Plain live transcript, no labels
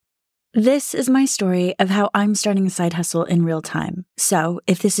This is my story of how I'm starting a side hustle in real time. So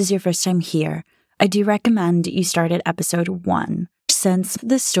if this is your first time here, I do recommend you start at episode 1, since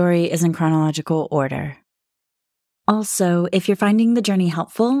this story is in chronological order. Also, if you're finding the journey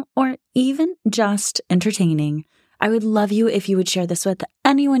helpful or even just entertaining, I would love you if you would share this with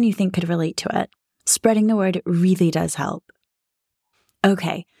anyone you think could relate to it. Spreading the word really does help.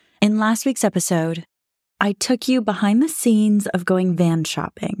 Okay, in last week's episode, I took you behind the scenes of going van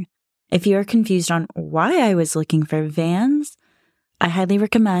shopping. If you're confused on why I was looking for vans, I highly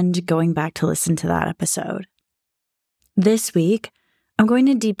recommend going back to listen to that episode. This week, I'm going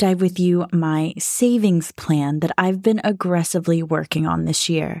to deep dive with you my savings plan that I've been aggressively working on this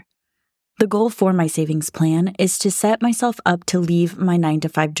year. The goal for my savings plan is to set myself up to leave my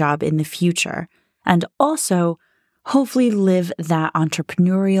 9-to-5 job in the future and also hopefully live that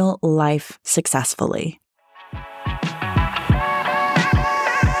entrepreneurial life successfully.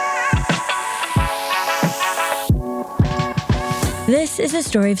 This is a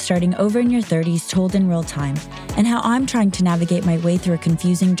story of starting over in your 30s told in real time and how I'm trying to navigate my way through a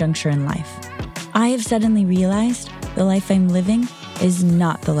confusing juncture in life. I have suddenly realized the life I'm living is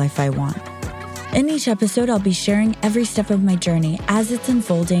not the life I want. In each episode, I'll be sharing every step of my journey as it's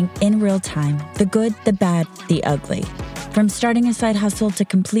unfolding in real time, the good, the bad, the ugly. From starting a side hustle to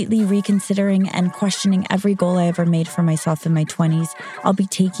completely reconsidering and questioning every goal I ever made for myself in my 20s, I'll be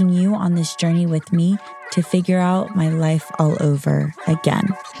taking you on this journey with me to figure out my life all over again.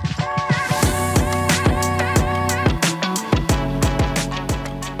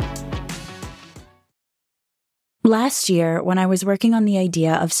 Last year, when I was working on the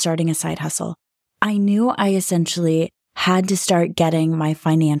idea of starting a side hustle, I knew I essentially had to start getting my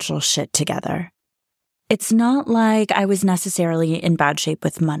financial shit together. It's not like I was necessarily in bad shape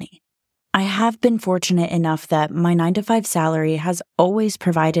with money. I have been fortunate enough that my 9-to-5 salary has always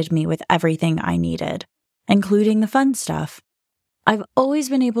provided me with everything I needed, including the fun stuff. I've always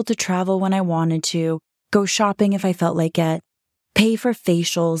been able to travel when I wanted to, go shopping if I felt like it, pay for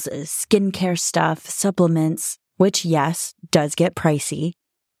facials, skincare stuff, supplements, which, yes, does get pricey,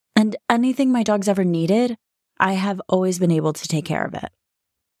 and anything my dog's ever needed, I have always been able to take care of it.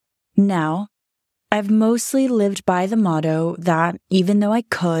 Now, I've mostly lived by the motto that even though I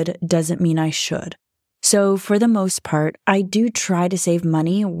could doesn't mean I should. So for the most part, I do try to save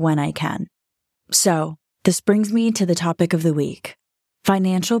money when I can. So this brings me to the topic of the week: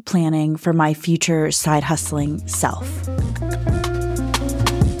 financial planning for my future side hustling self.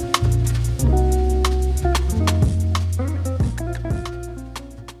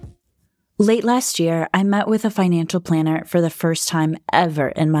 Late last year, I met with a financial planner for the first time ever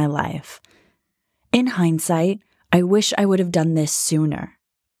in my life. In hindsight, I wish I would have done this sooner,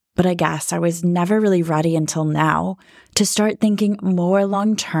 but I guess I was never really ready until now to start thinking more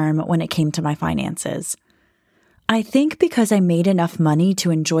long-term when it came to my finances. I think because I made enough money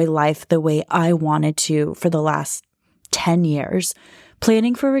to enjoy life the way I wanted to for the last 10 years,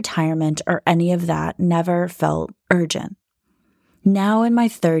 planning for retirement or any of that never felt urgent. Now in my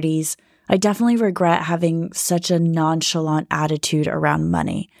 30s, I definitely regret having such a nonchalant attitude around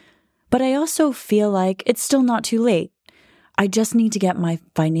money. But I also feel like it's still not too late. I just need to get my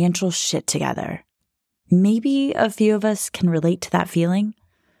financial shit together. Maybe a few of us can relate to that feeling.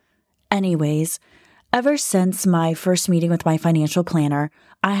 Anyways, ever since my first meeting with my financial planner,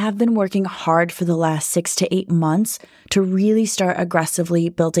 I have been working hard for the last 6 to 8 months to really start aggressively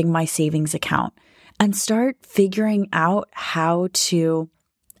building my savings account and start figuring out how to,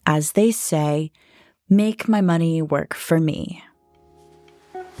 as they say, make my money work for me.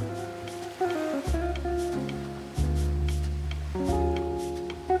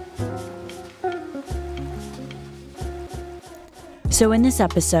 So in this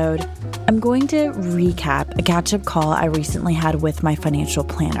episode, I'm going to recap a catch-up call I recently had with my financial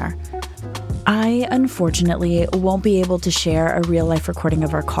planner. I, unfortunately, won't be able to share a real-life recording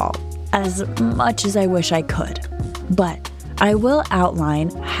of our call, as much as I wish I could. But I will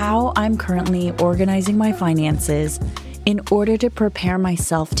outline how I'm currently organizing my finances in order to prepare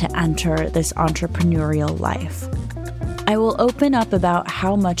myself to enter this entrepreneurial life. I will open up about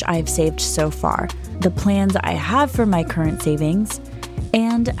how much I've saved so far, the plans I have for my current savings,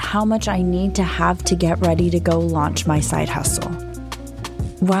 and how much I need to have to get ready to go launch my side hustle.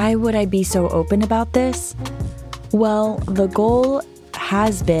 Why would I be so open about this? Well, the goal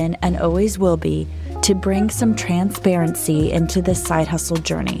has been and always will be to bring some transparency into this side hustle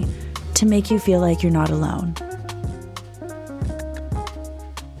journey, to make you feel like you're not alone.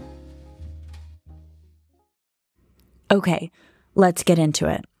 Okay, let's get into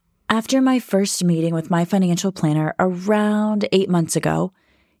it. After my first meeting with my financial planner around 8 months ago,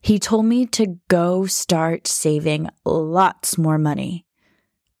 He told me to go start saving lots more money.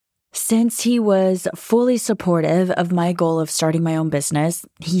 Since he was fully supportive of my goal of starting my own business,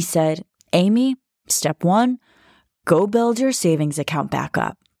 he said, Amy, step 1, go build your savings account back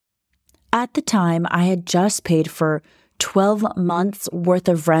up. At the time, I had just paid for 12 months worth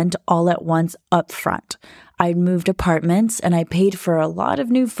of rent all at once up front. I'd moved apartments and I paid for a lot of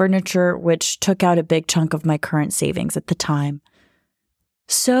new furniture, which took out a big chunk of my current savings at the time.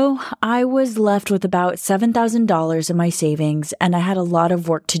 So I was left with about $7,000 in my savings, and I had a lot of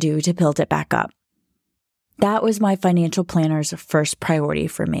work to do to build it back up. That was my financial planner's first priority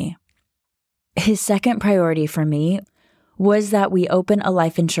for me. His second priority for me was that we open a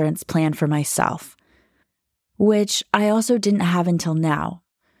life insurance plan for myself, which I also didn't have until now.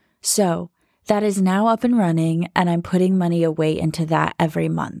 So that is now up and running, and I'm putting money away into that every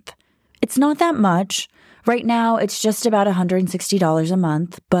month. It's not that much. Right now, it's just about $160 a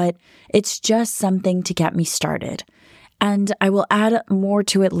month, but it's just something to get me started. And I will add more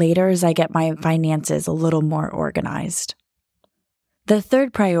to it later as I get my finances a little more organized. The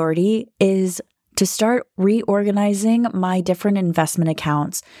third priority is to start reorganizing my different investment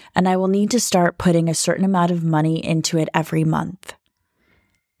accounts, and I will need to start putting a certain amount of money into it every month.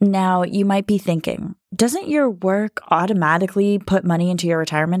 Now, you might be thinking, doesn't your work automatically put money into your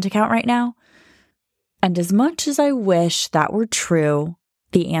retirement account right now? And as much as I wish that were true,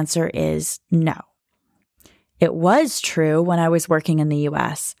 the answer is no. It was true when I was working in the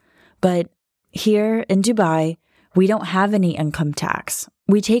US, but here in Dubai, we don't have any income tax.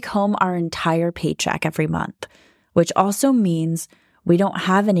 We take home our entire paycheck every month, which also means we don't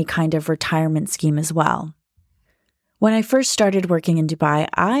have any kind of retirement scheme as well. When I first started working in Dubai,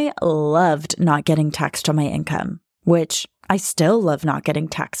 I loved not getting taxed on my income, which I still love not getting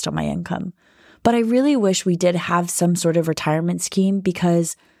taxed on my income. But I really wish we did have some sort of retirement scheme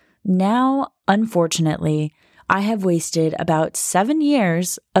because now, unfortunately, I have wasted about 7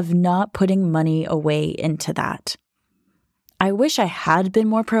 years of not putting money away into that. I wish I had been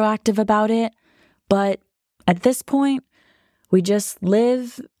more proactive about it, but at this point, we just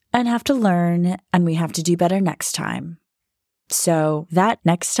live and have to learn, and we have to do better next time. So that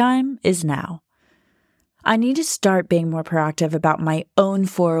next time is now. I need to start being more proactive about my own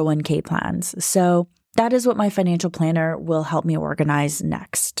 401k plans. So that is what my financial planner will help me organize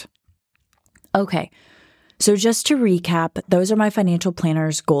next. Okay, so just to recap, those are my financial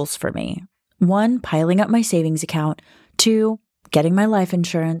planner's goals for me. 1, piling up my savings account. 2, getting my life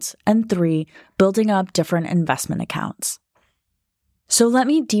insurance. And 3, building up different investment accounts. So let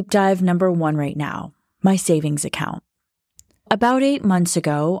me deep dive number 1 right now, my savings account. About 8 months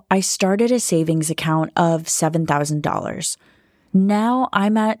ago, I started a savings account of $7,000. Now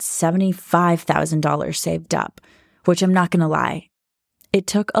I'm at $75,000 saved up, which I'm not going to lie. It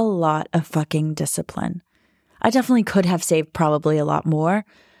took a lot of fucking discipline. I definitely could have saved probably a lot more,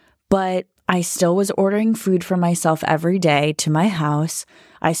 but I still was ordering food for myself every day to my house.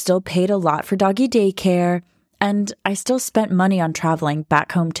 I still paid a lot for doggy daycare, and I still spent money on traveling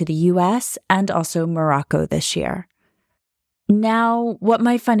back home to the US and also Morocco this year. Now, what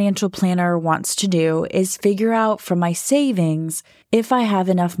my financial planner wants to do is figure out from my savings if I have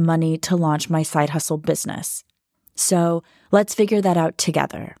enough money to launch my side hustle business. So let's figure that out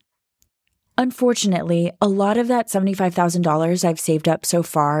together. Unfortunately, a lot of that $75,000 I've saved up so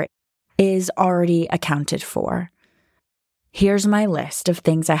far is already accounted for. Here's my list of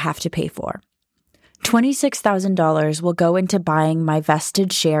things I have to pay for. $26,000 will go into buying my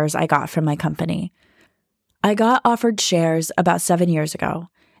vested shares I got from my company. I got offered shares about 7 years ago,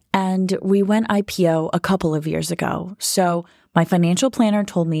 and we went IPO a couple of years ago. So my financial planner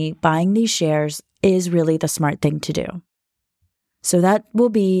told me buying these shares is really the smart thing to do. So that will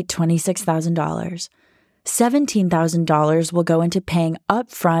be $26,000. $17,000 will go into paying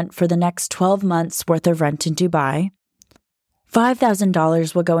upfront for the next 12 months worth of rent in Dubai.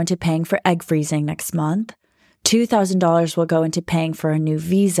 $5,000 will go into paying for egg freezing next month. $2,000 will go into paying for a new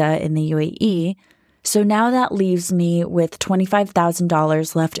visa in the UAE. So now that leaves me with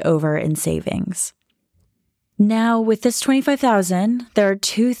 $25,000 left over in savings. Now, with this $25,000, there are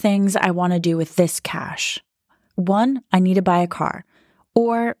 2 things I want to do with this cash. 1, I need to buy a car,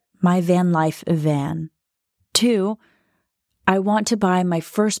 or my van life van. 2, I want to buy my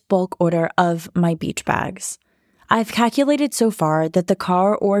first bulk order of my beach bags. I've calculated so far that the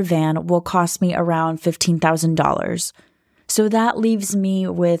car or van will cost me around $15,000. So that leaves me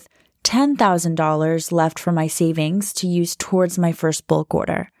with $10,000 left for my savings to use towards my first bulk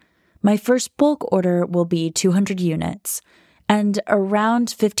order. My first bulk order will be 200 units, And around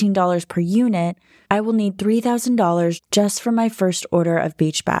 $15 per unit, I will need $3,000 just for my first order of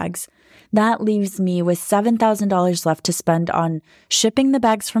beach bags. That leaves me with $7,000 left to spend on shipping the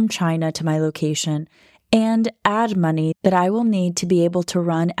bags from China to my location and ad money that I will need to be able to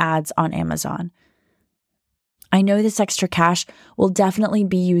run ads on Amazon. I know this extra cash will definitely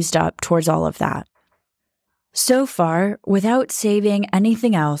be used up towards all of that. So far, without saving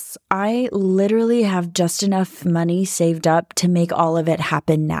anything else, I literally have just enough money saved up to make all of it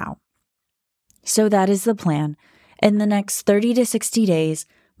happen now. So that is the plan. In the next 30 to 60 days,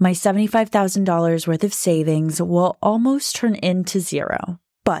 my $75,000 worth of savings will almost turn into zero,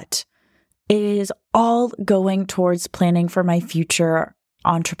 but it is all going towards planning for my future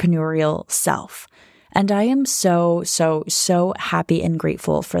entrepreneurial self. And I am so happy and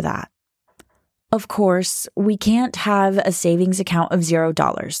grateful for that. Of course, we can't have a savings account of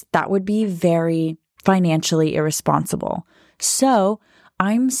 $0. That would be very financially irresponsible. So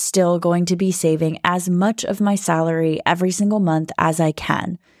I'm still going to be saving as much of my salary every single month as I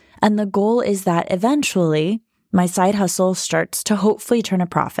can. And the goal is that eventually my side hustle starts to hopefully turn a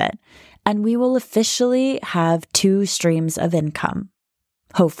profit, and we will officially have 2 streams of income.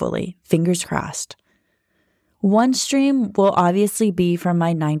 Hopefully, fingers crossed. One stream will obviously be from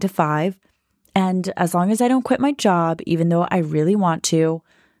my 9 to 5, and as long as I don't quit my job, even though I really want to,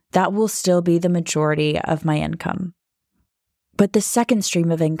 that will still be the majority of my income. But the second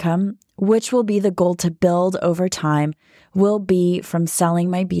stream of income, which will be the goal to build over time, will be from selling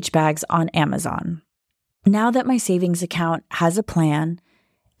my beach bags on Amazon. Now that my savings account has a plan,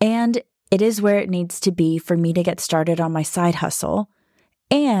 and it is where it needs to be for me to get started on my side hustle,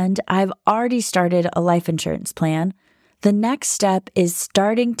 and I've already started a life insurance plan, the next step is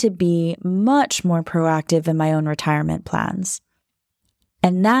starting to be much more proactive in my own retirement plans.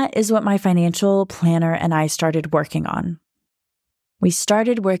 And that is what my financial planner and I started working on. We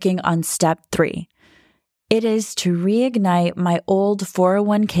started working on step 3. It is to reignite my old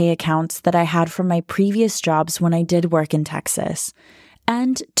 401k accounts that I had from my previous jobs when I did work in Texas,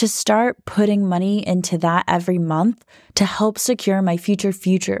 and to start putting money into that every month to help secure my future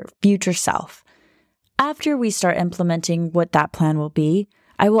self. After we start implementing what that plan will be,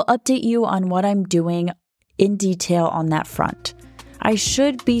 I will update you on what I'm doing in detail on that front. I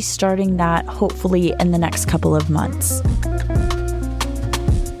should be starting that hopefully in the next couple of months.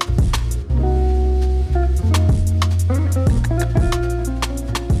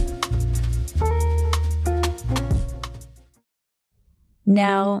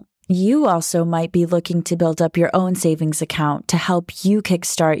 Now, you also might be looking to build up your own savings account to help you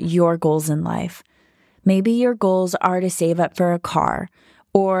kickstart your goals in life. Maybe your goals are to save up for a car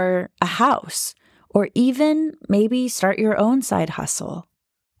or a house, or even maybe start your own side hustle.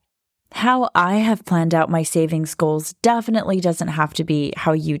 How I have planned out my savings goals definitely doesn't have to be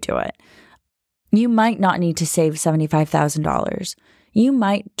how you do it. You might not need to save $75,000. You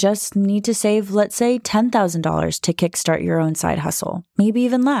might just need to save, let's say, $10,000 to kickstart your own side hustle, maybe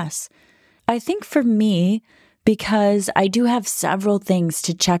even less. I think for me, because I do have several things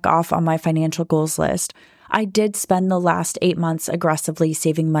to check off on my financial goals list, I did spend the last 8 months aggressively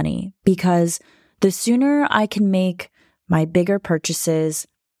saving money, because the sooner I can make my bigger purchases,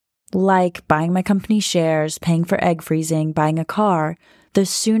 like buying my company shares, paying for egg freezing, buying a car, the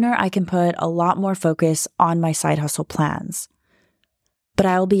sooner I can put a lot more focus on my side hustle plans. But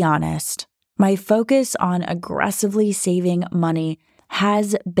I'll be honest, my focus on aggressively saving money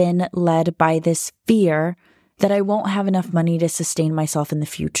has been led by this fear that I won't have enough money to sustain myself in the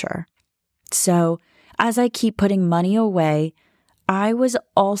future. So as I keep putting money away, I was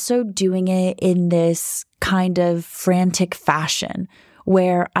also doing it in this kind of frantic fashion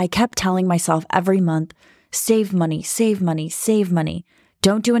where I kept telling myself every month, save money, save money, save money.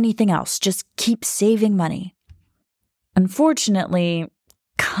 Don't do anything else. Just keep saving money. Unfortunately,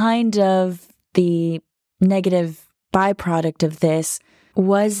 kind of the negative byproduct of this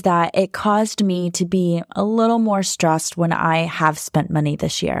was that it caused me to be a little more stressed when I have spent money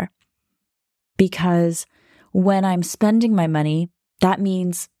this year. Because when I'm spending my money, that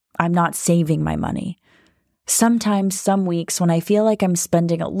means I'm not saving my money. Sometimes, some weeks when I feel like I'm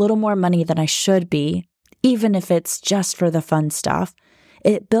spending a little more money than I should be, even if it's just for the fun stuff,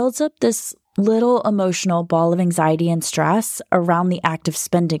 it builds up this little emotional ball of anxiety and stress around the act of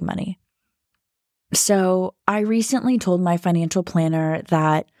spending money. So I recently told my financial planner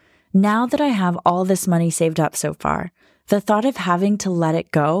that now that I have all this money saved up so far, the thought of having to let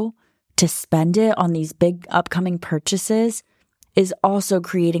it go, to spend it on these big upcoming purchases, is also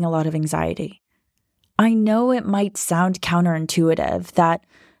creating a lot of anxiety. I know it might sound counterintuitive that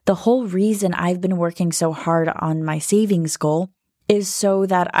the whole reason I've been working so hard on my savings goal is so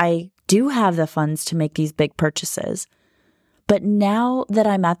that I do have the funds to make these big purchases. But now that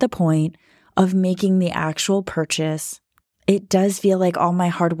I'm at the point of making the actual purchase, it does feel like all my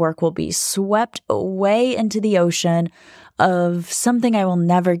hard work will be swept away into the ocean of something I will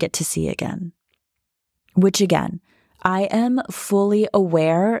never get to see again. Which again, I am fully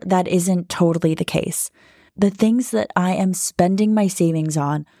aware that isn't totally the case. The things that I am spending my savings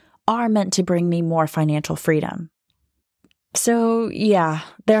on are meant to bring me more financial freedom. So yeah,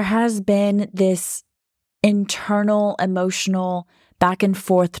 there has been this internal, emotional, back and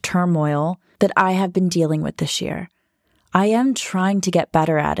forth turmoil that I have been dealing with this year. I am trying to get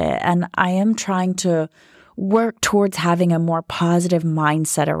better at it, and I am trying to work towards having a more positive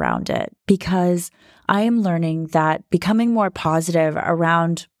mindset around it, because I am learning that becoming more positive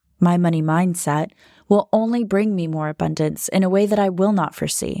around my money mindset will only bring me more abundance in a way that I will not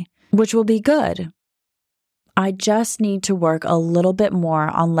foresee, which will be good. I just need to work a little bit more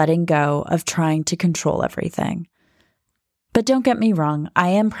on letting go of trying to control everything. But don't get me wrong, I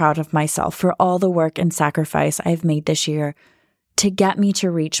am proud of myself for all the work and sacrifice I've made this year to get me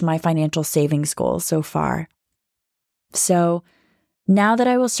to reach my financial savings goals so far. So now that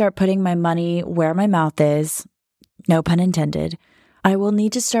I will start putting my money where my mouth is, no pun intended, I will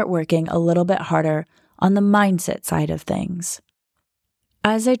need to start working a little bit harder on the mindset side of things.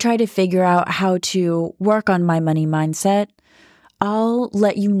 As I try to figure out how to work on my money mindset, I'll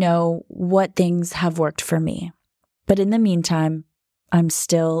let you know what things have worked for me. But in the meantime, I'm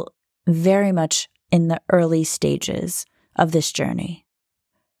still very much in the early stages of this journey.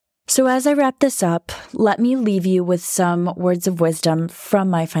 So as I wrap this up, let me leave you with some words of wisdom from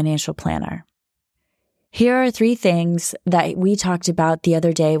my financial planner. Here are 3 things that we talked about the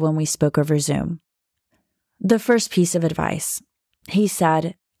other day when we spoke over Zoom. The first piece of advice. He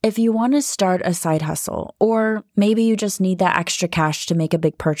said, if you want to start a side hustle, or maybe you just need that extra cash to make a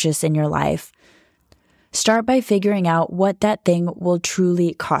big purchase in your life, start by figuring out what that thing will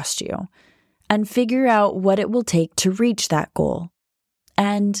truly cost you, and figure out what it will take to reach that goal.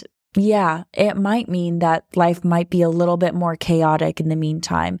 And yeah, it might mean that life might be a little bit more chaotic in the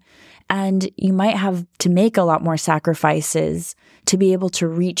meantime, and you might have to make a lot more sacrifices to be able to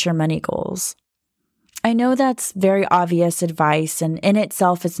reach your money goals. I know that's very obvious advice, and in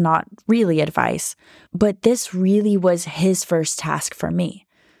itself it's not really advice, but this really was his first task for me,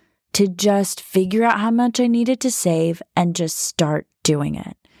 to just figure out how much I needed to save and just start doing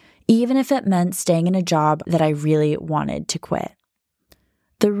it, even if it meant staying in a job that I really wanted to quit.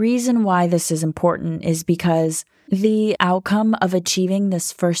 The reason why this is important is because the outcome of achieving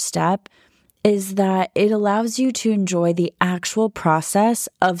this first step is that it allows you to enjoy the actual process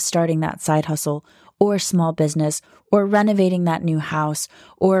of starting that side hustle or small business, or renovating that new house,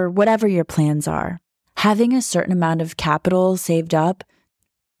 or whatever your plans are. Having a certain amount of capital saved up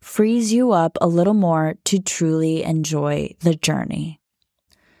frees you up a little more to truly enjoy the journey.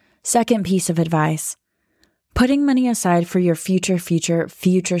 Second piece of advice. Putting money aside for your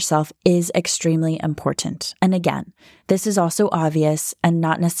future self is extremely important. And again, this is also obvious and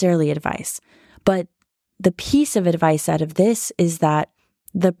not necessarily advice. But the piece of advice out of this is that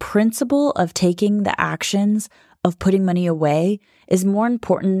the principle of taking the actions of putting money away is more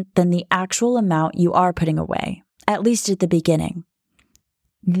important than the actual amount you are putting away, at least at the beginning.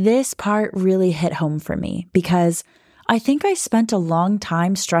 This part really hit home for me because I think I spent a long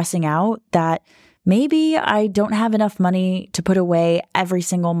time stressing out that maybe I don't have enough money to put away every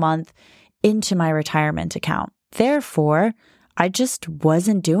single month into my retirement account. Therefore, I just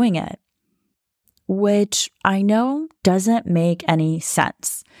wasn't doing it, which I know doesn't make any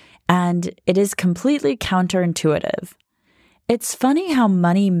sense, and it is completely counterintuitive. It's funny how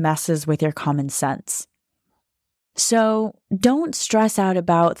money messes with your common sense. So don't stress out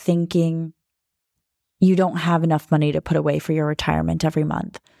about thinking you don't have enough money to put away for your retirement every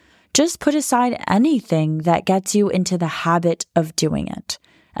month. Just put aside anything that gets you into the habit of doing it,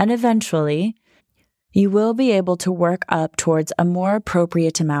 and eventually you will be able to work up towards a more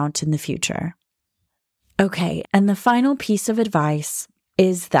appropriate amount in the future. Okay, and the final piece of advice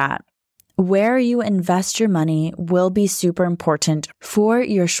is that where you invest your money will be super important for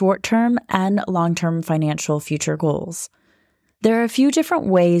your short-term and long-term financial future goals. There are a few different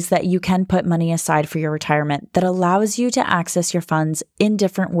ways that you can put money aside for your retirement that allows you to access your funds in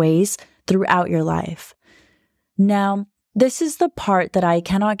different ways throughout your life. Now, this is the part that I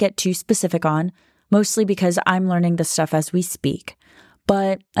cannot get too specific on, mostly because I'm learning this stuff as we speak.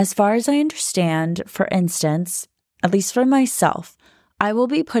 But as far as I understand, for instance, at least for myself, I will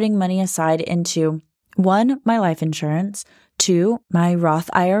be putting money aside into 1, my life insurance, 2, my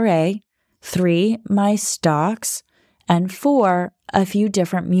Roth IRA, 3, my stocks, and 4, a few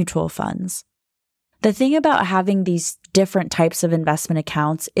different mutual funds. The thing about having these different types of investment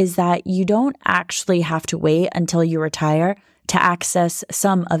accounts is that you don't actually have to wait until you retire to access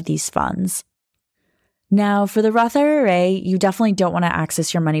some of these funds. Now, for the Roth IRA, you definitely don't want to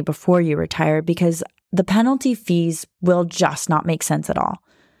access your money before you retire because the penalty fees will just not make sense at all.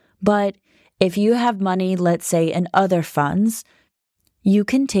 But if you have money, let's say, in other funds, you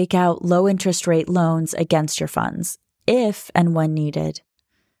can take out low interest rate loans against your funds if and when needed.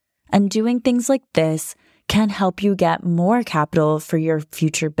 And doing things like this can help you get more capital for your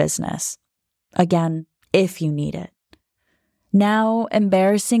future business. Again, if you need it. Now,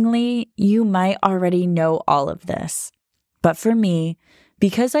 embarrassingly, you might already know all of this. But for me,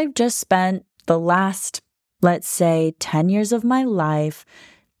 because I've just spent the last, let's say, 10 years of my life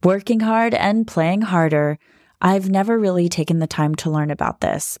working hard and playing harder, I've never really taken the time to learn about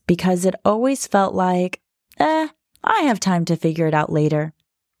this because it always felt like, I have time to figure it out later.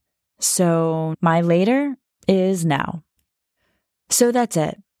 So my later is now. So that's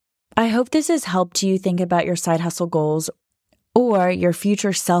it. I hope this has helped you think about your side hustle goals or your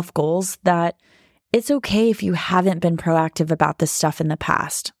future self goals, that it's okay if you haven't been proactive about this stuff in the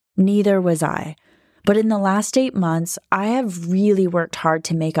past. Neither was I. But in the last 8 months, I have really worked hard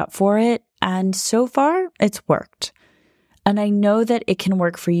to make up for it, and so far, it's worked. And I know that it can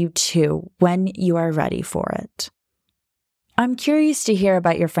work for you too when you are ready for it. I'm curious to hear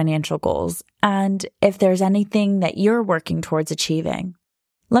about your financial goals and if there's anything that you're working towards achieving.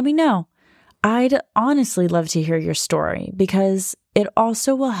 Let me know. I'd honestly love to hear your story because it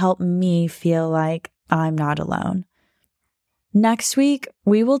also will help me feel like I'm not alone. Next week,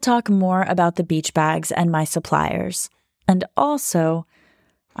 we will talk more about the beach bags and my suppliers. And also,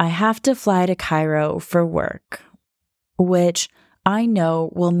 I have to fly to Cairo for work, which I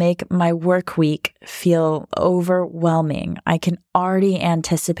know will make my work week feel overwhelming. I can already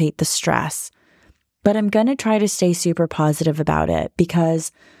anticipate the stress, but I'm going to try to stay super positive about it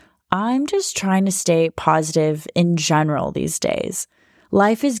because I'm just trying to stay positive in general these days.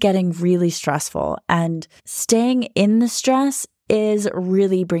 Life is getting really stressful, and staying in the stress is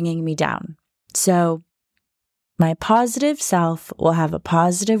really bringing me down. So my positive self will have a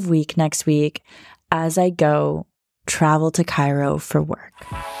positive week next week as I go travel to Cairo for work.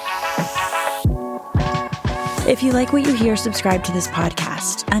 If you like what you hear, subscribe to this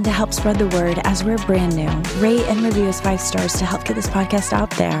podcast. And to help spread the word as we're brand new, rate and review us 5 stars to help get this podcast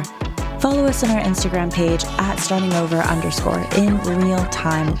out there. Follow us on our Instagram page at startingover_ in real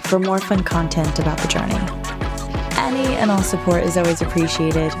time for more fun content about the journey. Any and all support is always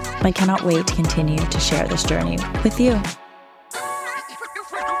appreciated. I cannot wait to continue to share this journey with you.